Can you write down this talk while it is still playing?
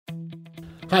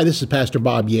Hi, this is Pastor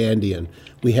Bob Yandian.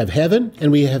 We have heaven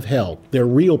and we have hell. They're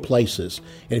real places.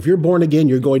 And if you're born again,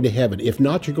 you're going to heaven. If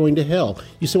not, you're going to hell.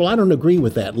 You say, well, I don't agree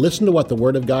with that. Listen to what the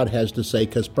Word of God has to say,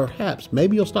 because perhaps,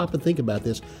 maybe you'll stop and think about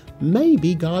this.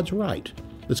 Maybe God's right.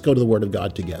 Let's go to the Word of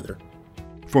God together.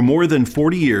 For more than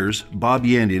 40 years, Bob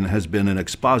Yandian has been an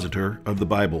expositor of the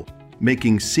Bible,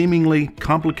 making seemingly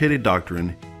complicated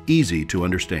doctrine easy to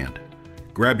understand.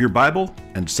 Grab your Bible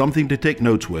and something to take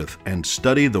notes with and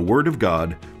study the Word of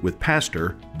God with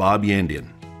Pastor Bob Yandian.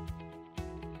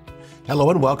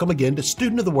 Hello and welcome again to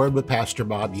Student of the Word with Pastor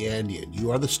Bob Yandian.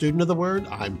 You are the student of the Word.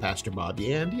 I'm Pastor Bob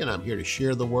Yandian. I'm here to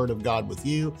share the Word of God with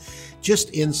you.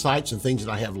 Just insights and things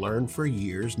that I have learned for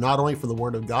years, not only from the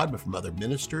Word of God, but from other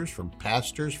ministers, from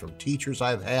pastors, from teachers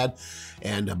I've had,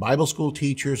 and Bible school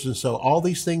teachers. And so all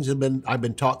these things I've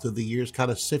been taught through the years,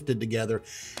 kind of sifted together.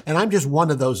 And I'm just one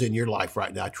of those in your life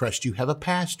right now. I trust you have a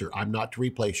pastor. I'm not to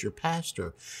replace your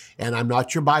pastor. And I'm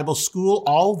not your Bible school,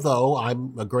 although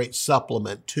I'm a great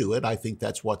supplement to it. I think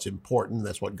that's what's important.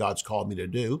 That's what God's called me to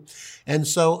do. And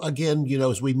so again,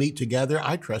 as we meet together,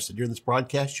 I trust that during this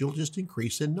broadcast, you'll just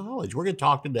increase in knowledge. We're going to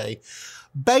talk today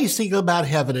basically about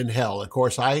heaven and hell. Of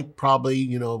course, I probably,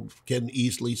 can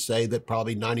easily say that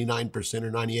probably 99%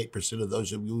 or 98% of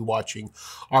those of you watching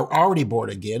are already born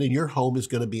again, and your home is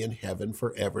going to be in heaven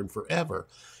forever and forever.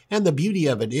 And the beauty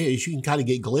of it is you can kind of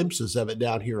get glimpses of it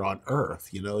down here on earth,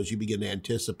 as you begin to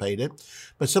anticipate it.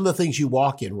 But some of the things you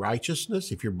walk in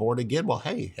righteousness, if you're born again, well,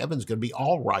 hey, heaven's going to be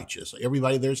all righteous.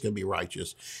 Everybody there's going to be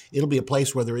righteous. It'll be a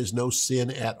place where there is no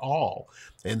sin at all.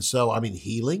 And so,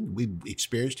 healing, we've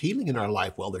experienced healing in our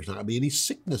life. Well, there's not going to be any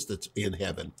sickness that's in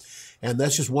heaven. And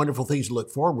that's just wonderful things to look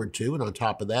forward to. And on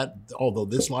top of that, although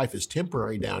this life is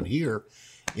temporary down here,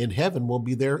 in heaven, we'll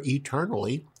be there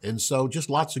eternally. And so just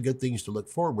lots of good things to look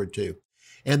forward to.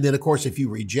 And then, of course, if you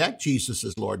reject Jesus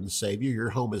as Lord and Savior,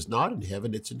 your home is not in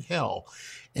heaven, it's in hell.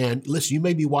 And listen, you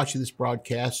may be watching this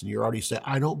broadcast and you're already saying,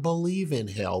 I don't believe in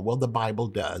hell. Well, the Bible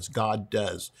does. God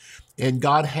does. And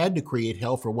God had to create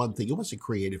hell for one thing. It wasn't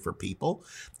created for people.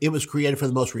 It was created for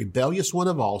the most rebellious one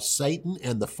of all, Satan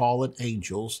and the fallen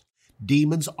angels.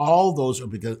 Demons, all those are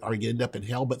going to end up in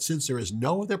hell. But since there is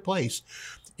no other place,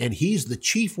 and he's the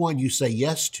chief one you say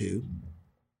yes to,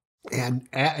 and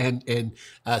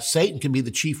Satan can be the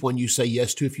chief one you say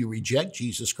yes to if you reject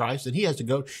Jesus Christ, and he has to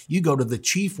go. You go to the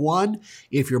chief one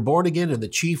if you're born again, and the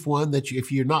chief one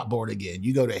if you're not born again.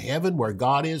 You go to heaven where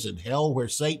God is, and hell where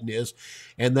Satan is,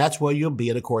 and that's where you'll be.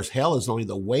 And of course, hell is only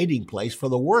the waiting place for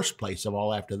the worst place of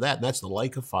all after that, and that's the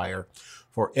lake of fire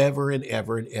forever and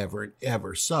ever and ever and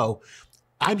ever. So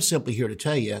I'm simply here to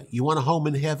tell you, you want a home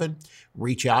in heaven?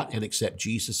 Reach out and accept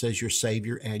Jesus as your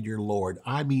Savior and your Lord.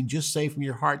 Just say from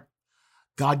your heart,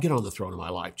 God, get on the throne of my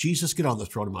life. Jesus, get on the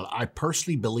throne of my life. I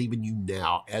personally believe in you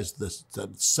now as the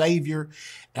Savior,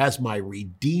 as my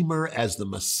Redeemer, as the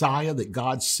Messiah that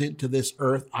God sent to this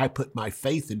earth. I put my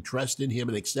faith and trust in him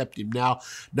and accept him now,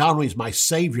 not only as my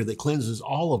Savior that cleanses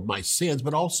all of my sins,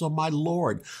 but also my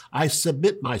Lord. I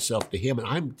submit myself to him, and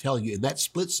I'm telling you, in that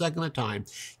split second of time,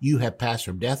 you have passed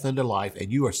from death unto life,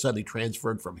 and you are suddenly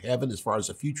transferred from heaven, as far as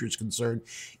the future is concerned,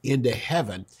 into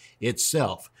heaven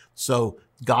itself. So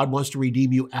God wants to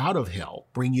redeem you out of hell,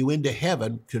 bring you into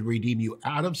heaven, to redeem you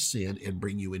out of sin and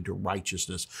bring you into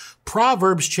righteousness.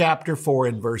 Proverbs chapter 4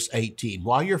 and verse 18.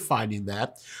 While you're finding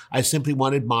that, I simply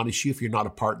want to admonish you, if you're not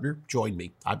a partner, join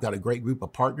me. I've got a great group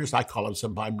of partners. I call them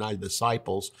sometimes my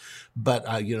disciples, but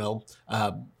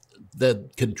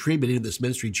that contributed to this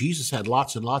ministry. Jesus had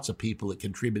lots and lots of people that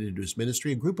contributed to his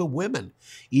ministry, a group of women.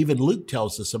 Even Luke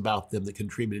tells us about them that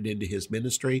contributed into his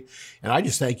ministry. And I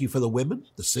just thank you for the women,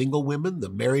 the single women, the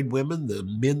married women, the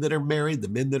men that are married, the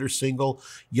men that are single,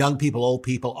 young people, old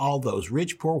people, all those,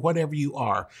 rich, poor, whatever you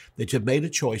are, that you've made a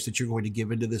choice that you're going to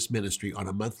give into this ministry on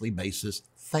a monthly basis.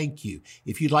 Thank you.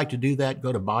 If you'd like to do that,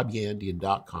 go to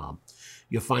bobyandian.com.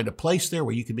 You'll find a place there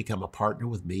where you can become a partner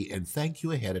with me, and thank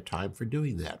you ahead of time for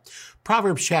doing that.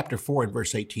 Proverbs chapter 4 and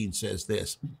verse 18 says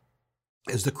this: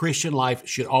 as the Christian life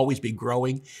should always be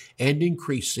growing and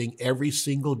increasing every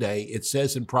single day. It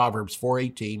says in Proverbs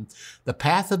 4:18, the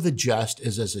path of the just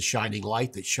is as a shining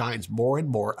light that shines more and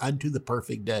more unto the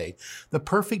perfect day. The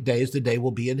perfect day is the day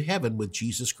we'll be in heaven with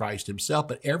Jesus Christ himself,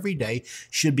 but every day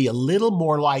should be a little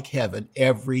more like heaven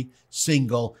every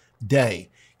single day.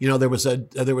 There was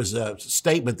a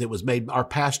statement that was made. Our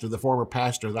pastor, the former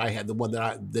pastor that I had, the one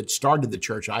that started the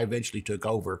church, I eventually took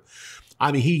over.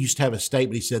 I mean, he used to have a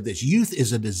statement. He said this: youth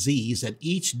is a disease and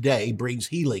each day brings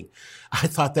healing. I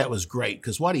thought that was great,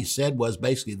 because what he said was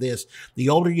basically this: the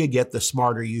older you get, the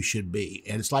smarter you should be.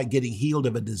 And it's like getting healed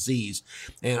of a disease.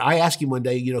 And I asked him one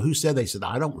day, who said that? He said,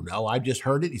 I don't know. I just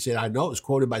heard it. He said, I know it was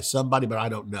quoted by somebody, but I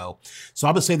don't know. So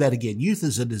I'm going to say that again. Youth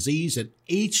is a disease and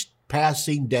each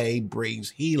passing day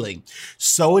brings healing.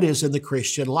 So it is in the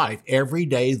Christian life. Every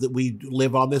day that we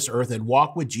live on this earth and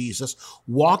walk with Jesus,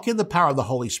 walk in the power of the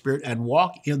Holy Spirit, and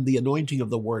walk in the anointing of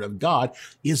the Word of God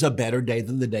is a better day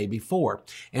than the day before.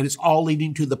 And it's all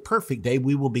leading to the perfect day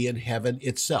we will be in heaven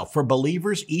itself. For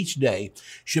believers, each day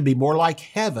should be more like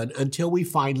heaven until we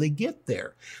finally get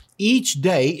there. Each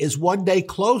day is one day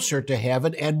closer to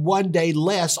heaven and one day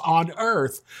less on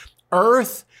earth.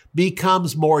 Earth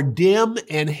becomes more dim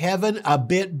and heaven a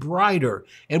bit brighter.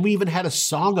 And we even had a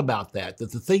song about that the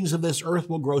things of this earth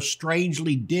will grow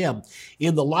strangely dim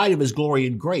in the light of his glory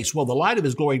and grace. Well, the light of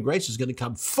his glory and grace is going to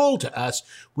come full to us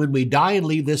when we die and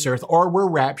leave this earth, or we're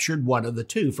raptured, one of the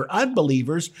two. For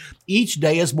unbelievers, each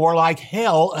day is more like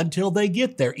hell until they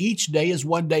get there. Each day is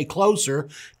one day closer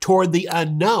toward the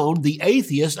unknown. The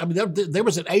atheist, there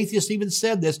was an atheist who even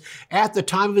said this at the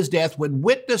time of his death, when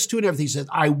witness to and everything, he said,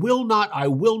 I will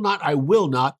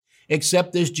not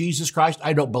accept this Jesus Christ.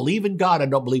 I don't believe in God. I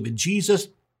don't believe in Jesus.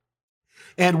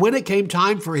 And when it came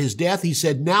time for his death, he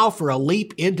said, now for a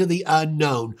leap into the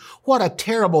unknown. What a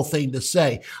terrible thing to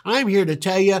say. I'm here to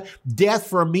tell you, death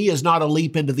for me is not a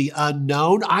leap into the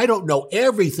unknown. I don't know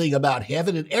everything about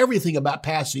heaven and everything about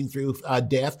passing through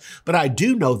death, but I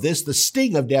do know this: the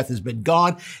sting of death has been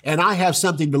gone, and I have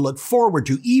something to look forward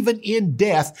to, even in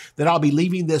death, that I'll be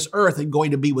leaving this earth and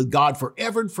going to be with God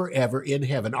forever and forever in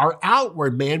heaven. Our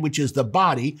outward man, which is the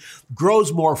body,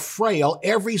 grows more frail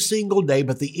every single day,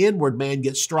 but the inward man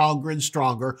gets stronger and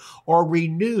stronger, or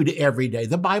renewed every day.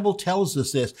 The Bible tells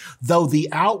us this: though the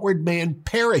outward man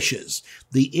perishes,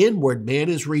 the inward man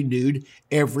is renewed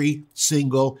every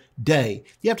single day.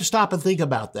 You have to stop and think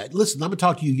about that. Listen, I'm going to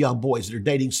talk to you young boys that are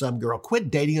dating some girl.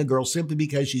 Quit dating a girl simply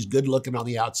because she's good looking on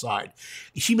the outside.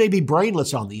 She may be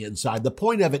brainless on the inside. The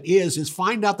point of it is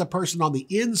find out the person on the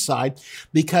inside,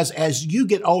 because as you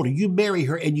get older, you marry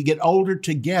her and you get older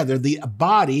together, the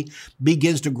body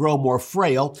begins to grow more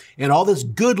frail, and all this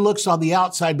good looks on the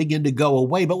outside begin to go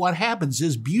away. But what happens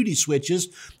is beauty switches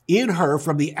in her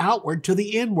from the outward to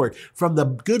the inward, from the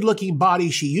good-looking body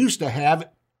she used to have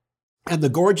and the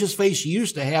gorgeous face she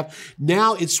used to have.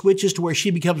 Now it switches to where she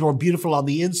becomes more beautiful on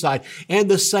the inside. And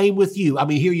the same with you.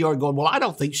 Here you are going, well, I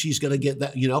don't think she's going to get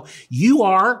that. You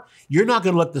are. You're not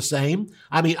going to look the same.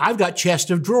 I've got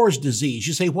chest of drawers disease.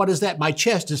 You say, what is that? My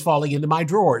chest is falling into my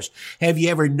drawers. Have you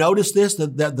ever noticed this?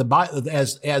 That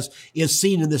as is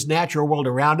seen in this natural world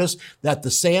around us, that the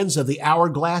sands of the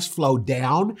hourglass flow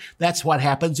down. That's what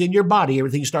happens in your body.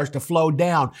 Everything starts to flow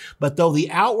down. But though the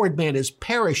outward man is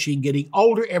perishing, getting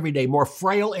older every day, more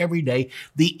frail every day,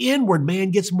 the inward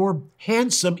man gets more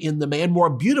handsome in the man, more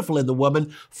beautiful in the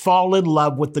woman. Fall in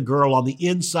love with the girl on the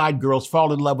inside. Girls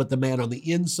fall in love with the man on the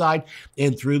inside.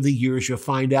 And through the years, you'll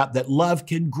find out that love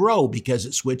can grow because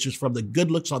it switches from the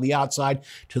good looks on the outside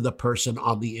to the person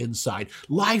on the inside.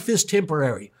 Life is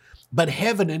temporary, but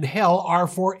heaven and hell are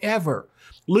forever.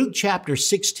 Luke chapter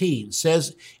 16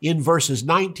 says in verses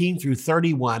 19 through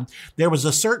 31, there was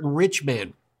a certain rich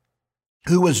man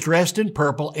who was dressed in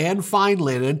purple and fine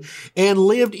linen and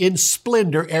lived in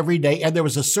splendor every day. And there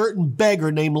was a certain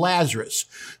beggar named Lazarus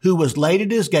who was laid at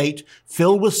his gate,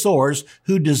 filled with sores,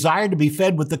 who desired to be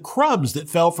fed with the crumbs that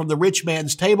fell from the rich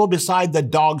man's table. Beside, the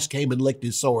dogs came and licked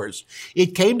his sores.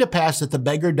 It came to pass that the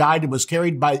beggar died and was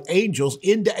carried by angels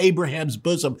into Abraham's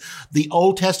bosom. The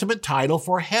Old Testament title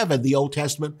for heaven, the Old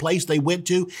Testament place they went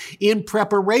to in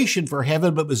preparation for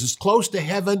heaven, but was as close to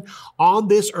heaven on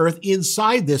this earth,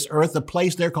 inside this earth, the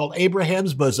place there called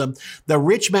Abraham's bosom. The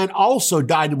rich man also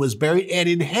died and was buried, and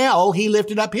in hell he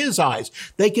lifted up his eyes.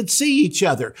 They could see each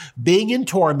other being in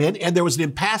torment, and there was an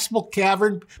impassable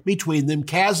chasm between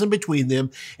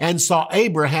them, and saw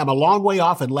Abraham a long way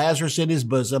off and Lazarus in his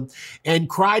bosom, and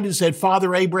cried and said,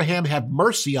 Father Abraham, have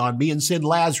mercy on me and send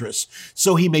Lazarus,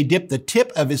 so he may dip the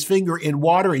tip of his finger in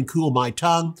water and cool my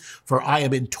tongue, for I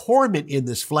am in torment in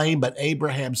this flame. But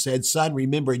Abraham said, Son,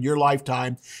 remember in your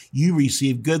lifetime you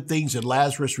received good things, and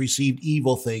Lazarus received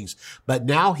evil things. But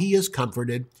now he is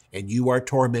comforted, and you are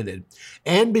tormented.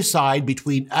 And beside,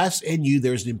 between us and you,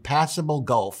 there's an impassable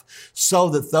gulf, so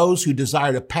that those who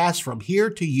desire to pass from here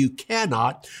to you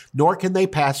cannot, nor can they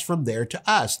pass from there to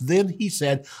us. Then he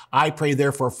said, I pray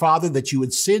therefore, Father, that you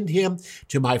would send him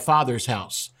to my father's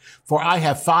house. For I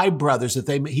have 5 brothers,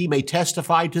 that he may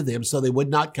testify to them, so they would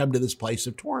not come to this place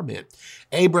of torment.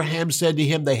 Abraham said to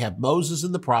him, they have Moses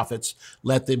and the prophets,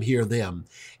 let them hear them.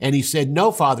 And he said,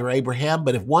 no, Father Abraham,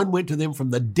 but if one went to them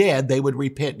from the dead, they would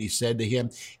repent. And he said to him,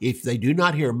 if they do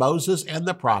not hear Moses and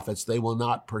the prophets, they will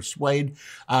not persuade,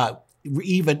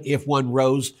 even if one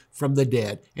rose from the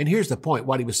dead. And here's the point.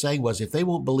 What he was saying was, if they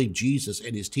won't believe Jesus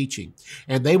and his teaching,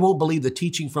 and they won't believe the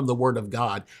teaching from the Word of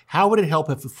God, how would it help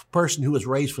if a person who was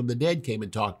raised from the dead came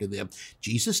and talked to them?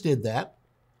 Jesus did that.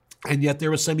 And yet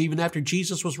there was some, even after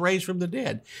Jesus was raised from the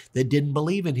dead, that didn't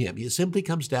believe in him. It simply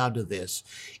comes down to this.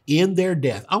 In their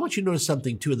death, I want you to notice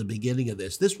something too in the beginning of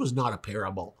this. This was not a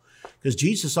parable. Because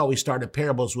Jesus always started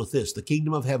parables with this: the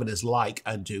kingdom of heaven is like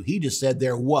unto. He just said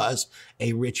there was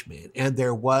a rich man and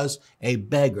there was a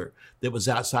beggar that was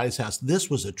outside his house. This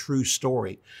was a true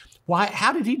story. Why?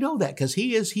 How did he know that? Because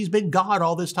he's been God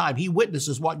all this time. He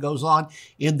witnesses what goes on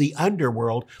in the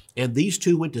underworld. And these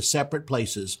two went to separate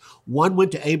places. One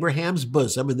went to Abraham's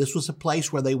bosom, and this was a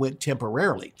place where they went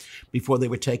temporarily before they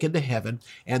were taken to heaven.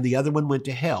 And the other one went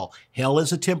to hell. Hell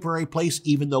is a temporary place,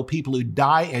 even though people who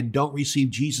die and don't receive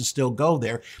Jesus still go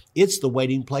there. It's the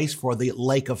waiting place for the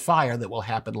lake of fire that will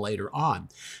happen later on.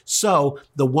 So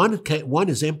the one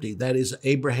is empty. That is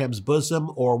Abraham's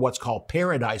bosom, or what's called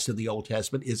paradise in the Old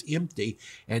Testament, is empty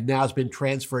and now has been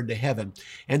transferred to heaven.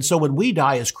 And so when we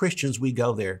die as Christians, we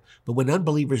go there. But when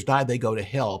unbelievers die, they go to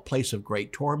hell, a place of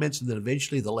great torments, and then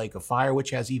eventually the lake of fire, which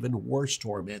has even worse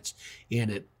torments in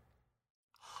it.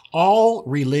 All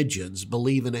religions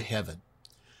believe in a heaven,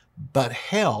 but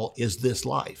hell is this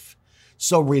life.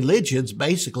 So religions,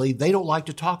 basically, they don't like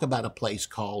to talk about a place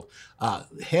called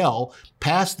hell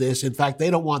past this. In fact, they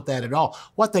don't want that at all.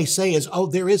 What they say is, oh,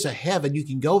 there is a heaven. You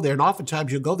can go there. And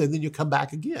oftentimes you'll go there, and then you come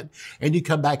back again. And you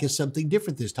come back as something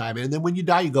different this time. And then when you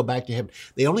die, you go back to heaven.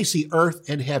 They only see earth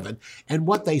and heaven. And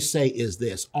what they say is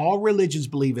this: all religions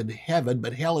believe in heaven,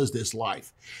 but hell is this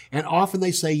life. And often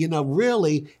they say, you know,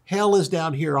 really, hell is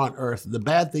down here on earth, the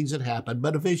bad things that happen,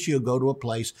 but eventually you'll go to a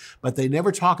place. But they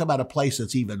never talk about a place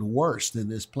that's even worse than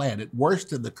this planet, worse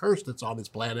than the curse that's on this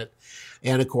planet.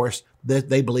 And of course,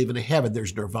 they believe in a heaven.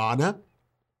 There's nirvana.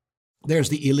 There's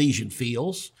the Elysian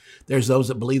fields. There's those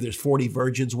that believe there's 40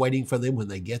 virgins waiting for them when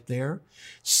they get there.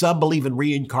 Some believe in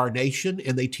reincarnation,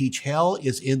 and they teach hell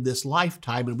is in this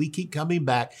lifetime, and we keep coming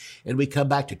back, and we come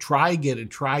back to try again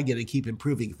and keep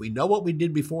improving. If we know what we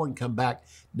did before and come back,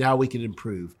 now we can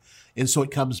improve. And so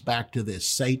it comes back to this: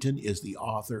 Satan is the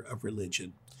author of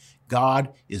religion.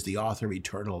 God is the author of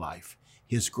eternal life,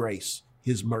 his grace,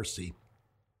 his mercy.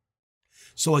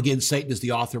 So again, Satan is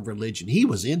the author of religion. He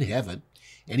was in heaven,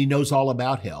 and he knows all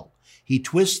about hell. He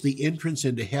twists the entrance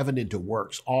into heaven into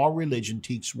works. All religion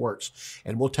teaches works.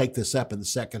 And we'll take this up in the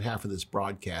second half of this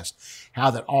broadcast,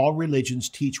 how that all religions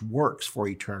teach works for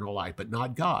eternal life, but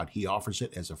not God. He offers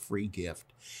it as a free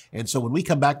gift. And so when we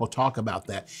come back, we'll talk about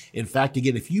that. In fact,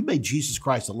 again, if you made Jesus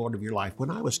Christ the Lord of your life, when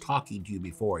I was talking to you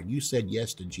before and you said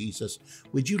yes to Jesus,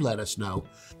 would you let us know?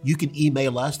 You can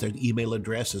email us. Their email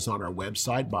address is on our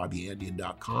website,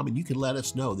 BobbyAndian.com, and you can let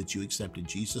us know that you accepted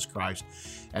Jesus Christ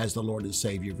as the Lord and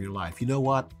Savior of your life. You know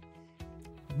what?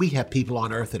 We have people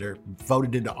on earth that are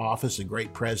voted into office and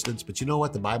great presidents, but you know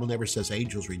what? The Bible never says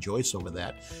angels rejoice over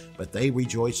that, but they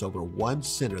rejoice over one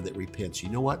sinner that repents. You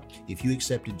know what? If you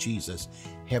accepted Jesus,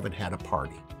 heaven had a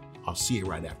party. I'll see you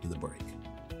right after the break.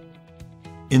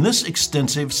 In this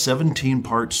extensive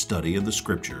 17-part study of the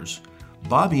Scriptures,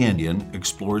 Bob Yandian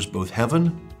explores both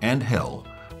heaven and hell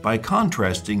by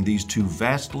contrasting these two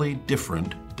vastly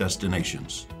different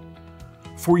destinations.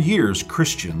 For years,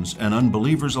 Christians and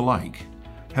unbelievers alike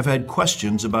have had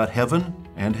questions about heaven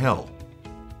and hell.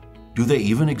 Do they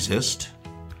even exist?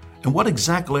 And what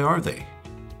exactly are they?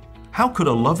 How could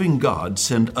a loving God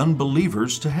send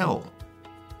unbelievers to hell?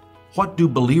 What do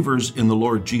believers in the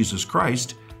Lord Jesus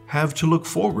Christ have to look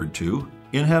forward to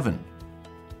in heaven?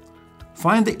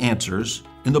 Find the answers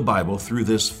in the Bible through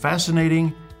this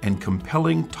fascinating and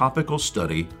compelling topical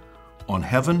study on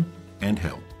heaven and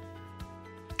hell.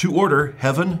 To order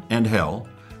Heaven and Hell,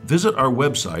 visit our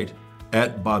website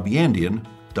at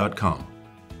BobYandian.com.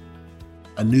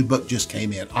 A new book just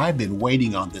came in. I've been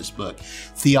waiting on this book,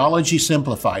 Theology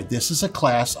Simplified. This is a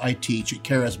class I teach at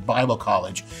Charis Bible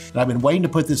College, and I've been waiting to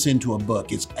put this into a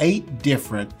book. It's 8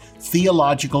 different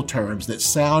theological terms that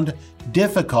sound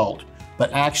difficult,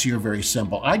 but actually are very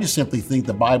simple. I just simply think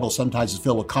the Bible sometimes is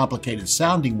filled with complicated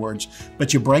sounding words,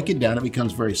 but you break it down, it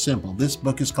becomes very simple. This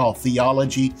book is called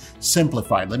Theology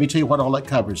Simplified. Let me tell you what all it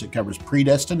covers. It covers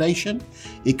predestination,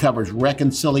 it covers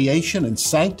reconciliation and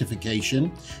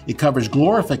sanctification, it covers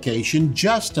glorification,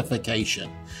 justification,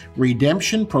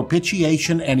 redemption,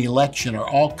 propitiation, and election are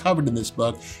all covered in this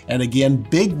book. And again,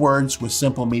 big words with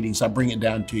simple meanings. I bring it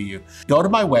down to you. Go to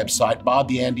my website,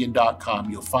 bobyandian.com.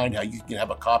 You'll find how you can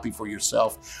have a copy for yourself.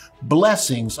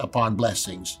 Blessings upon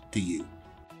blessings to you.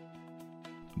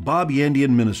 Bob Yandian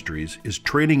Ministries is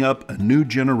training up a new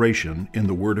generation in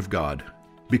the Word of God.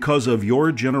 Because of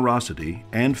your generosity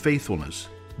and faithfulness,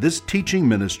 this teaching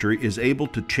ministry is able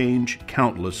to change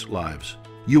countless lives.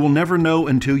 You will never know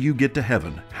until you get to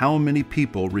heaven how many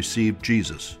people received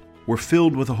Jesus, were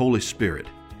filled with the Holy Spirit,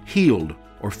 healed,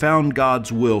 or found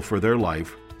God's will for their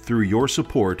life through your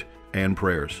support and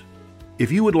prayers.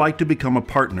 If you would like to become a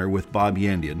partner with Bob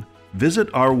Yandian, visit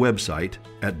our website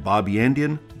at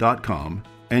bobyandian.com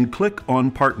and click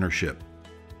on Partnership.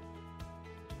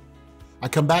 I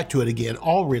come back to it again.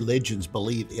 All religions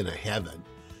believe in a heaven,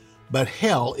 but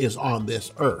hell is on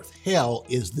this earth. Hell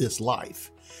is this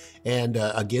life. And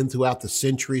again, throughout the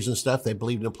centuries and stuff, they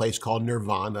believed in a place called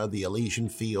Nirvana, the Elysian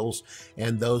Fields.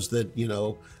 And those that,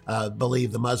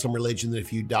 believe the Muslim religion that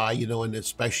if you die, and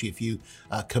especially if you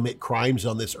commit crimes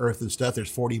on this earth and stuff, there's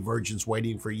 40 virgins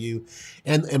waiting for you.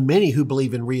 And many who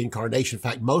believe in reincarnation, in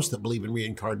fact, most that believe in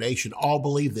reincarnation, all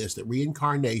believe this, that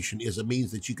reincarnation is a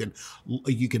means that you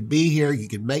can be here, you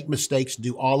can make mistakes,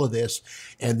 do all of this,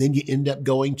 and then you end up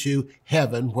going to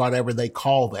heaven, whatever they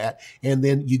call that, and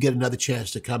then you get another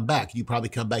chance to come back. You probably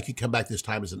come back this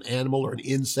time as an animal or an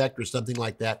insect or something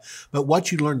like that. But what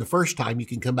you learned the first time, you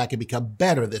can come back and become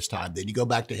better this time. Then you go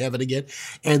back to heaven again.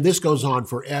 And this goes on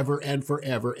forever and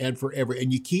forever and forever.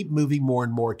 And you keep moving more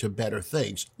and more to better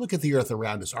things. Look at the earth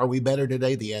around us. Are we better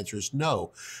today? The answer is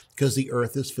no, because the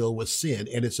earth is filled with sin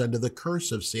and it's under the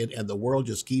curse of sin. And the world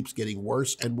just keeps getting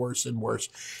worse and worse and worse.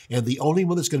 And the only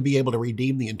one that's going to be able to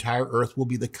redeem the entire earth will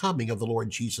be the coming of the Lord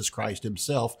Jesus Christ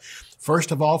himself.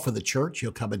 First of all, for the church,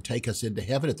 he'll come and take us into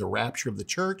heaven at the rapture of the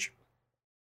church.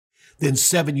 Then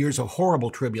 7 years of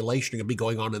horrible tribulation are going to be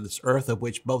going on in this earth, of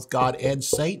which both God and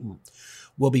Satan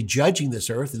will be judging this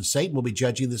earth, and Satan will be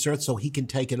judging this earth so he can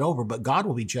take it over. But God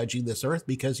will be judging this earth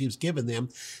because he's given them,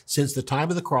 since the time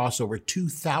of the cross, over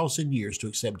 2,000 years to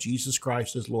accept Jesus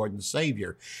Christ as Lord and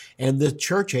Savior. And the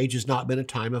church age has not been a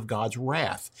time of God's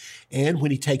wrath. And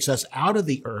when he takes us out of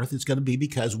the earth, it's going to be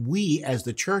because we, as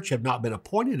the church, have not been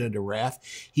appointed unto wrath.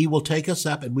 He will take us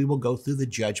up and we will go through the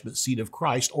judgment seat of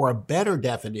Christ, or a better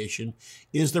definition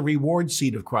is the reward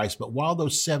seat of Christ. But while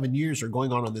those 7 years are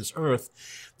going on this earth,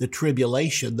 the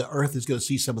tribulation, the earth is going to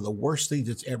see some of the worst things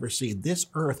it's ever seen. This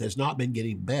earth has not been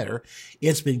getting better.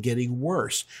 It's been getting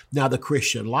worse. Now, the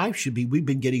Christian life should be, we've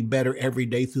been getting better every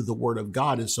day through the Word of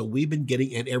God. And so we've been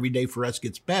getting, and every day for us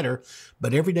gets better,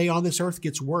 but every day on this earth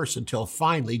gets worse until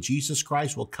finally Jesus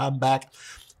Christ will come back.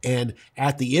 And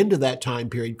at the end of that time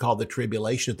period called the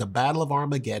tribulation, at the Battle of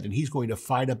Armageddon, he's going to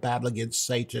fight a battle against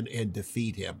Satan and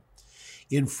defeat him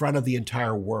in front of the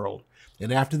entire world.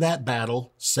 And after that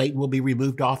battle, Satan will be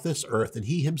removed off this earth, and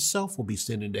he himself will be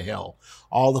sent into hell.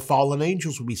 All the fallen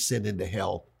angels will be sent into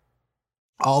hell.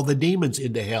 All the demons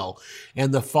into hell.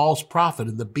 And the false prophet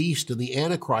and the beast and the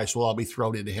Antichrist will all be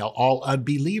thrown into hell. All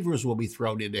unbelievers will be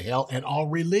thrown into hell, and all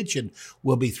religion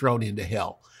will be thrown into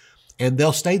hell. And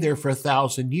they'll stay there for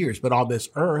 1,000 years. But on this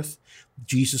earth,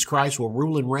 Jesus Christ will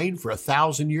rule and reign for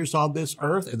 1,000 years on this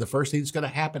earth. And the first thing that's going to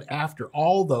happen after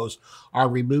all those are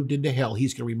removed into hell,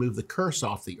 he's going to remove the curse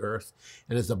off the earth.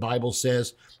 And as the Bible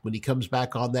says, when he comes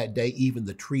back on that day, even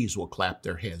the trees will clap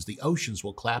their hands. The oceans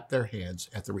will clap their hands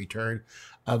at the return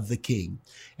of the King.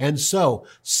 And so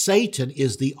Satan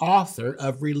is the author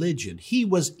of religion. He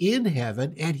was in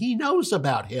heaven and he knows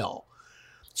about hell.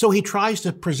 So he tries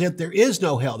to present there is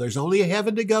no hell. There's only a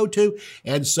heaven to go to.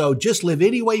 And so just live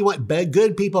any way you want.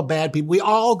 Good people, bad people. We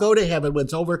all go to heaven when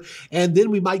it's over. And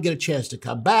then we might get a chance to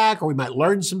come back, or we might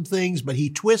learn some things. But he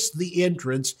twists the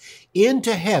entrance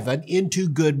into heaven into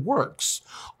good works.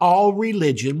 All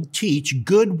religion teach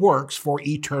good works for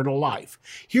eternal life.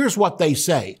 Here's what they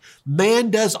say. Man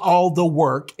does all the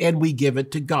work and we give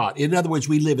it to God. In other words,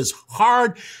 we live as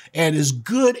hard and as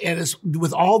good and as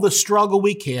with all the struggle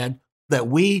we can, that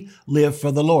we live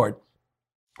for the Lord.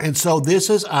 And so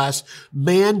this is us.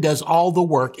 Man does all the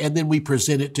work, and then we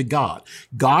present it to God.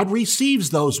 God receives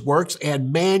those works,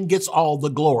 and man gets all the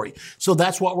glory. So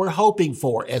that's what we're hoping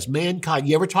for as mankind.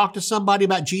 You ever talk to somebody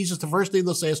about Jesus? The first thing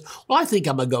they'll say is, well, I think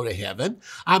I'm going to go to heaven.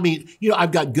 I mean,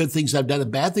 I've got good things I've done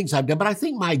and bad things I've done, but I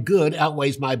think my good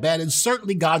outweighs my bad, and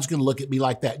certainly God's going to look at me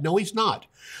like that. No, he's not.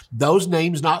 Those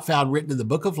names not found written in the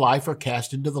book of life are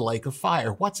cast into the lake of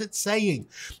fire. What's it saying?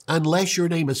 Unless your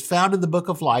name is found in the book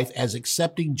of life as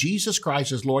accepting Jesus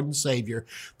Christ as Lord and Savior,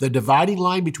 the dividing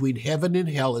line between heaven and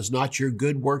hell is not your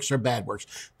good works or bad works.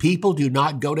 People do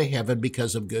not go to heaven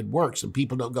because of good works, and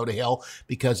people don't go to hell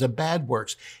because of bad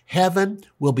works. Heaven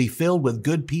will be filled with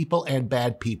good people and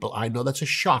bad people. I know that's a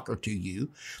shocker to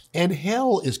you. And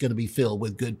hell is going to be filled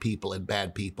with good people and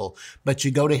bad people. But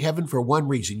you go to heaven for one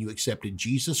reason. You accepted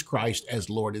Jesus Christ as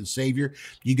Lord and Savior.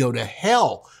 You go to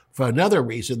hell for another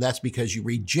reason. That's because you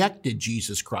rejected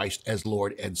Jesus Christ as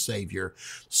Lord and Savior.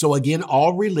 So again,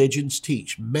 all religions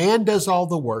teach man does all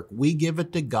the work. We give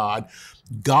it to God.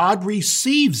 God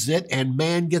receives it and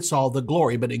man gets all the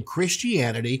glory. But in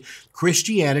Christianity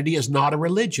is not a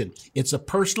religion. It's a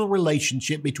personal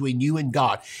relationship between you and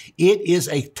God. It is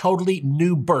a totally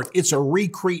new birth. It's a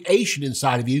recreation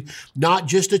inside of you, not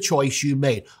just a choice you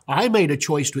made. I made a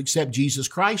choice to accept Jesus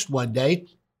Christ one day.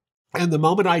 And the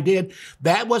moment I did,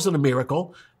 that wasn't a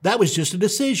miracle. That was just a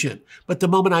decision. But the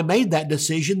moment I made that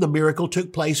decision, the miracle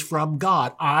took place from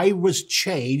God. I was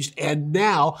changed, and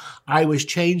now I was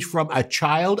changed from a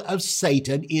child of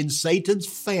Satan in Satan's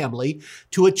family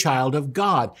to a child of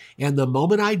God. And the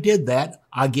moment I did that,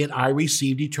 again, I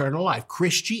received eternal life.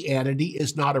 Christianity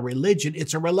is not a religion.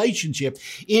 It's a relationship.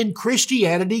 In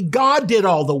Christianity, God did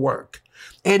all the work,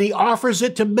 and he offers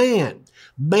it to man.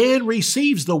 Man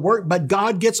receives the work, but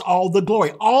God gets all the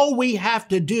glory. All we have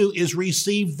to do is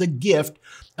receive the gift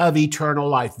of eternal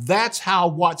life. That's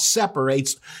what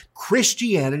separates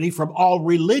Christianity from all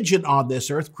religion on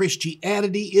this earth.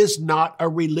 Christianity is not a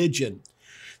religion.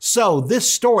 So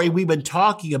this story we've been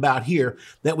talking about here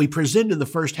that we presented in the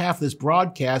first half of this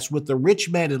broadcast with the rich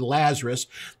man and Lazarus,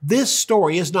 this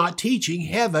story is not teaching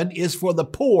heaven is for the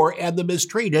poor and the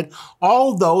mistreated,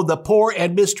 although the poor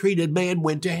and mistreated man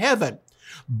went to heaven.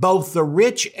 Both the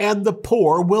rich and the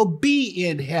poor will be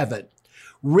in heaven.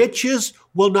 Riches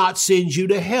will not send you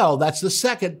to hell. That's the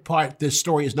second part this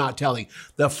story is not telling.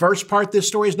 The first part this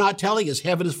story is not telling is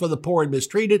heaven is for the poor and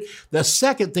mistreated. The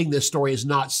second thing this story is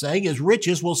not saying is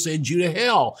riches will send you to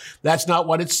hell. That's not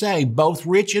what it's saying. Both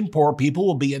rich and poor people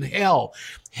will be in hell.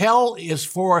 Hell is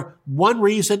for one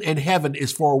reason and heaven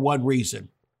is for one reason.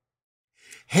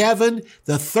 Heaven,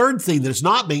 the third thing that's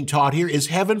not being taught here is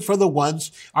heaven for the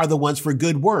ones for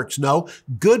good works. No,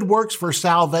 good works for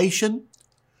salvation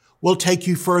will take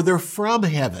you further from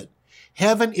heaven.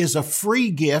 Heaven is a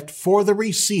free gift for the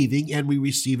receiving, and we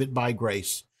receive it by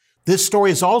grace. This story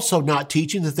is also not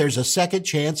teaching that there's a second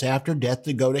chance after death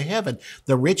to go to heaven.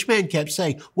 The rich man kept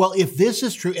saying, well, if this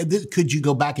is true, could you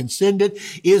go back and send it?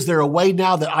 Is there a way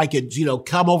now that I could,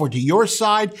 come over to your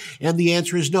side? And the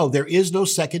answer is no. There is no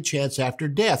second chance after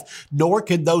death, nor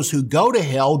can those who go to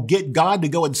hell get God to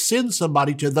go and send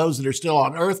somebody to those that are still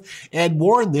on earth and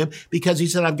warn them, because he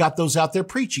said, I've got those out there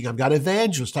preaching. I've got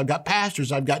evangelists. I've got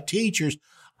pastors. I've got teachers.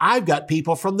 I've got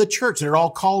people from the church that are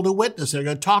all called to witness. They're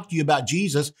going to talk to you about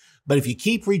Jesus. But if you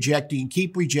keep rejecting and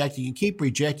keep rejecting and keep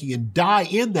rejecting and die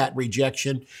in that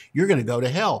rejection, you're going to go to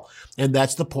hell. And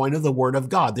that's the point of the Word of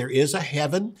God. There is a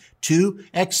heaven to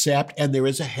accept and there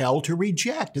is a hell to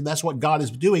reject. And that's what God is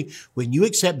doing. When you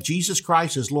accept Jesus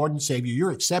Christ as Lord and Savior,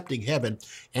 you're accepting heaven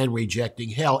and rejecting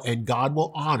hell. And God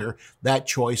will honor that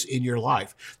choice in your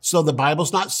life. So the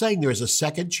Bible's not saying there is a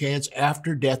second chance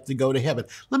after death to go to heaven.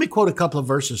 Let me quote a couple of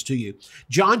verses to you.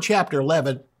 John chapter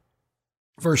 11.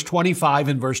 Verse 25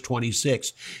 and verse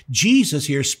 26. Jesus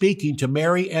here speaking to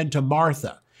Mary and to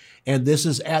Martha. And this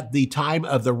is at the time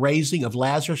of the raising of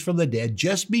Lazarus from the dead.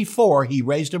 Just before he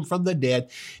raised him from the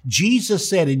dead, Jesus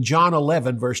said in John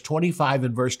 11, verse 25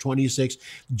 and verse 26,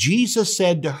 Jesus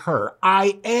said to her,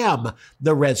 I am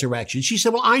the resurrection. She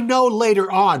said, well, I know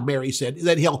later on, Mary said,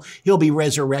 that he'll be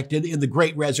resurrected in the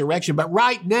great resurrection. But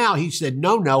right now, he said,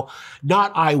 no,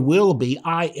 not I will be,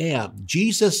 I am.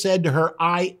 Jesus said to her,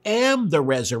 I am the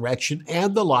resurrection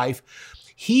and the life.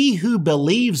 He who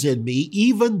believes in me,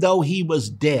 even though he was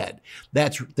dead,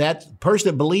 that person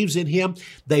that believes in him,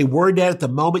 they were dead at the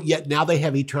moment, yet now they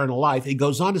have eternal life. It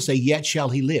goes on to say, yet shall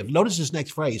he live. Notice this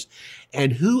next phrase,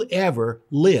 and whoever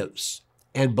lives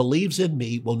and believes in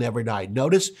me will never die.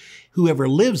 Notice, whoever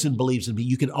lives and believes in me,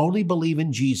 you can only believe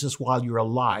in Jesus while you're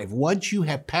alive. Once you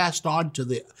have passed on to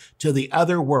the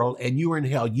other world and you are in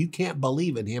hell, you can't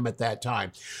believe in him at that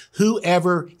time.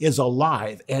 Whoever is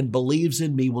alive and believes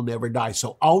in me will never die.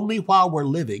 So only while we're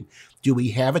living do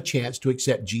we have a chance to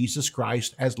accept Jesus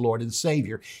Christ as Lord and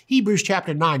Savior. Hebrews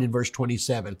chapter 9 and verse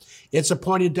 27. It's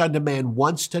appointed unto man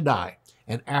once to die,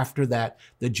 and after that,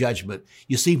 the judgment.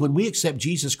 You see, when we accept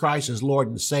Jesus Christ as Lord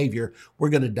and Savior, we're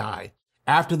going to die.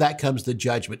 After that comes the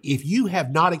judgment. If you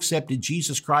have not accepted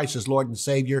Jesus Christ as Lord and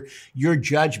Savior, your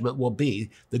judgment will be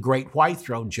the great white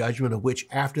throne judgment, of which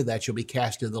after that you'll be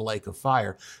cast in the lake of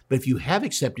fire. But if you have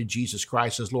accepted Jesus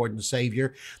Christ as Lord and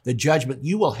Savior, the judgment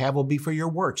you will have will be for your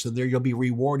works, and there you'll be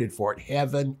rewarded for it.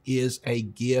 Heaven is a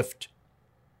gift.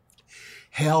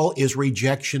 Hell is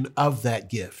rejection of that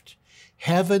gift.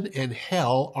 Heaven and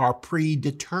hell are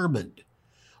predetermined.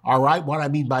 All right, what I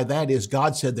mean by that is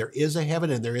God said there is a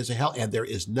heaven and there is a hell, and there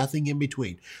is nothing in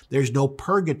between. There's no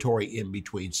purgatory in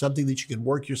between, something that you can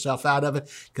work yourself out of it,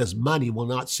 because money will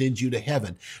not send you to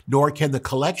heaven, nor can the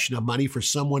collection of money for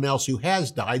someone else who has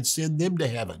died send them to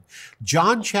heaven.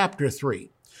 John chapter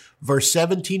 3, verse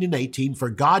 17 and 18,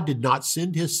 for God did not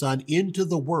send his Son into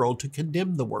the world to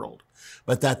condemn the world,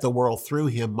 but that the world through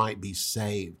him might be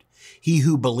saved. He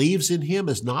who believes in him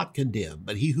is not condemned,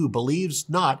 but he who believes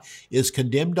not is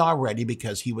condemned already,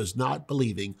 because he was not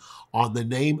believing on the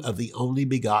name of the only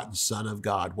begotten Son of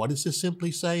God. What is this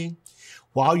simply saying?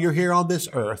 While you're here on this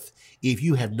earth, if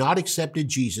you have not accepted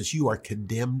Jesus, you are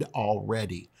condemned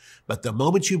already. But the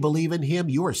moment you believe in him,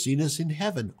 you are seen as in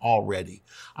heaven already.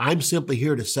 I'm simply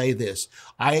here to say this.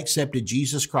 I accepted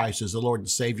Jesus Christ as the Lord and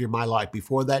Savior of my life.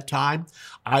 Before that time,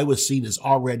 I was seen as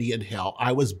already in hell.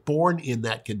 I was born in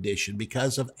that condition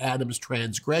because of Adam's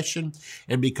transgression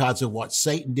and because of what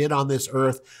Satan did on this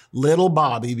earth. Little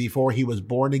Bobby, before he was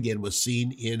born again, was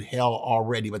seen in hell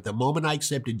already. But the moment I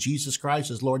accepted Jesus Christ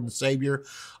as Lord and Savior,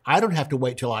 I don't have to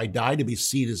wait till I die to be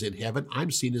seen as in heaven.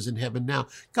 I'm seen as in heaven now.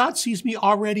 God sees me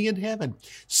already in heaven,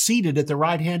 seated at the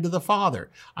right hand of the Father.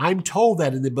 I'm told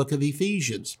that in the book of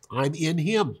Ephesians. I'm in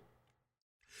him.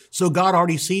 So God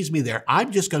already sees me there.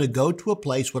 I'm just going to go to a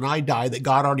place when I die that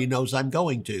God already knows I'm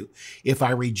going to. If I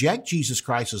reject Jesus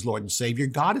Christ as Lord and Savior,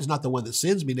 God is not the one that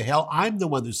sends me to hell. I'm the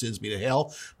one who sends me to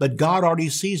hell, but God already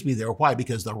sees me there. Why?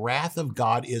 Because the wrath of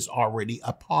God is already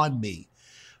upon me.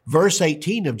 Verse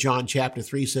 18 of John chapter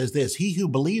 3 says this, he who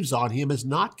believes on him is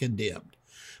not condemned,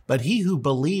 but he who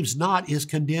believes not is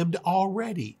condemned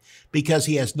already, because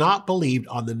he has not believed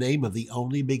on the name of the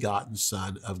only begotten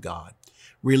Son of God.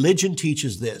 Religion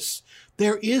teaches this,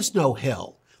 there is no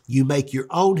hell. You make your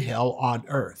own hell on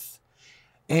earth.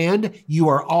 And you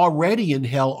are already in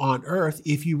hell on earth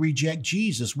if you reject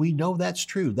Jesus. We know that's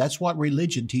true. That's what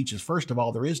religion teaches. First of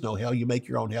all, there is no hell. You make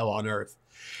your own hell on earth.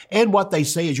 And what they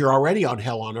say is you're already on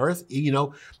hell on earth,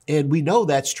 and we know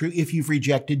that's true if you've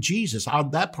rejected Jesus.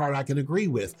 On that part I can agree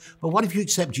with. But what if you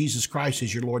accept Jesus Christ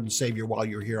as your Lord and Savior while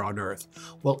you're here on earth?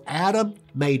 Well, Adam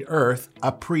made earth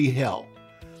a pre-hell.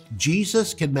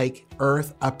 Jesus can make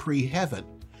earth a pre-heaven.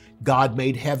 God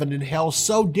made heaven and hell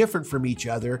so different from each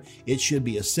other, it should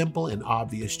be a simple and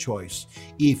obvious choice.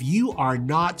 If you are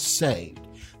not saved,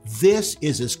 this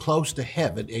is as close to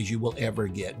heaven as you will ever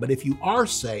get. But if you are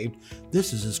saved,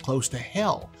 this is as close to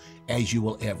hell as you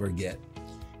will ever get.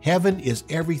 Heaven is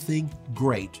everything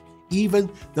great.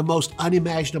 Even the most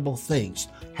unimaginable things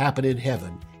happen in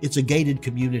heaven. It's a gated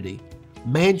community.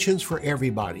 Mansions for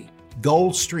everybody.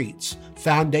 Gold streets.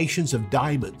 Foundations of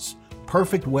diamonds.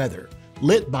 Perfect weather.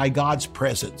 Lit by God's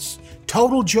presence.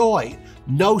 Total joy.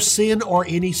 No sin or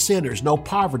any sinners, no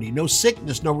poverty, no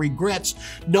sickness, no regrets,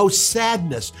 no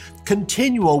sadness,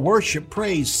 continual worship,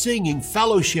 praise, singing,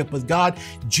 fellowship with God,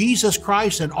 Jesus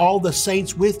Christ and all the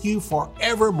saints with you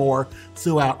forevermore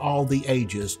throughout all the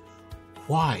ages.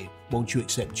 Why won't you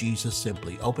accept Jesus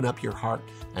simply? Open up your heart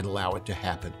and allow it to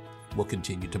happen. We'll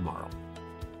continue tomorrow.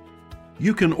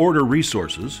 You can order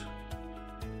resources,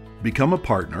 become a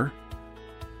partner,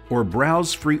 or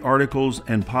browse free articles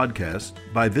and podcasts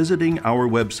by visiting our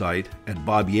website at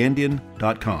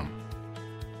bobyandian.com.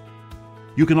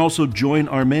 You can also join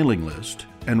our mailing list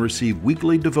and receive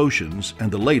weekly devotions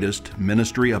and the latest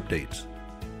ministry updates.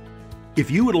 If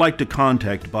you would like to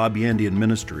contact Bob Yandian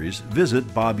Ministries, visit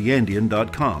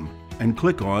bobyandian.com and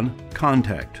click on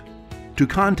Contact. To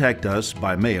contact us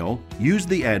by mail, use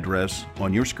the address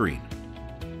on your screen.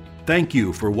 Thank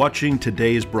you for watching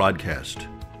today's broadcast.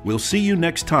 We'll see you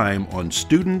next time on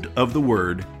Student of the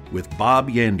Word with Bob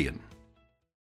Yandian.